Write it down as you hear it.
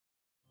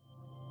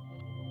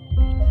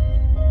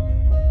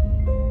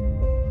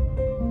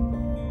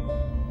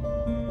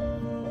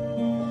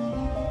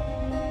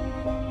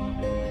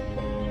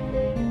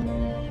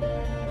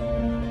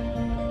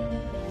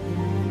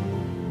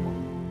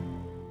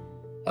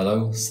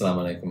Hello,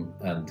 Assalamu alaikum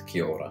and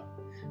Kia ora.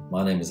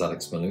 My name is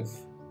Alex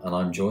Malouf and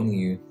I'm joining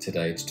you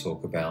today to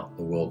talk about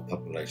the World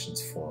Public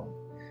Relations Forum.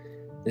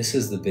 This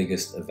is the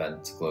biggest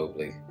event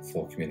globally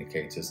for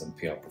communicators and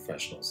PR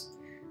professionals.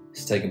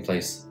 It's taken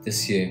place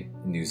this year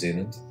in New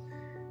Zealand,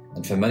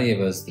 and for many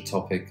of us the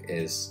topic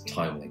is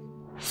timely.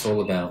 It's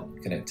all about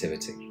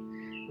connectivity.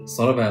 It's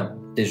not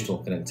about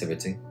digital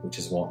connectivity, which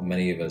is what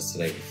many of us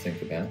today would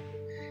think about.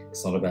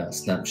 It's not about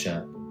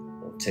Snapchat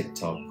or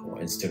TikTok or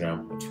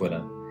Instagram or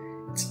Twitter.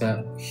 It's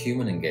about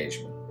human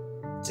engagement.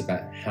 It's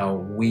about how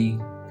we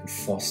can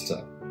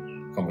foster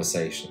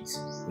conversations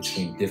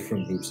between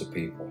different groups of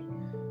people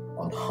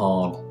on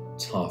hard,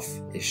 tough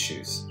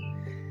issues.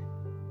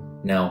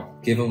 Now,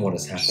 given what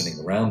is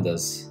happening around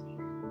us,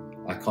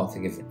 I can't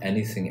think of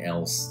anything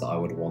else that I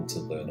would want to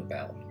learn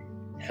about.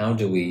 How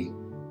do we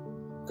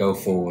go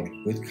forward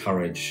with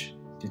courage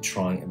to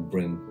try and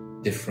bring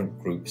different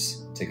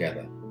groups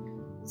together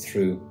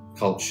through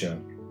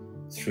culture,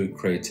 through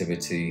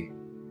creativity,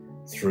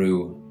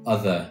 through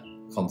other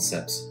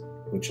concepts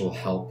which will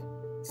help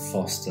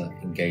foster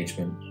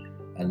engagement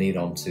and lead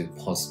on to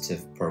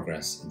positive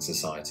progress in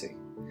society.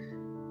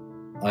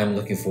 I'm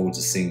looking forward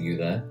to seeing you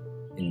there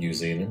in New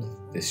Zealand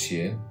this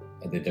year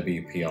at the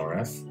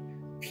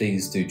WPRF.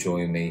 Please do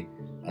join me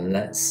and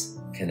let's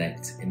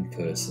connect in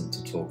person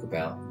to talk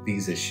about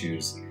these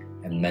issues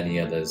and many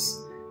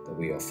others that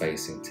we are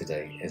facing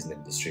today as an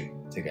industry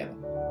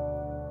together.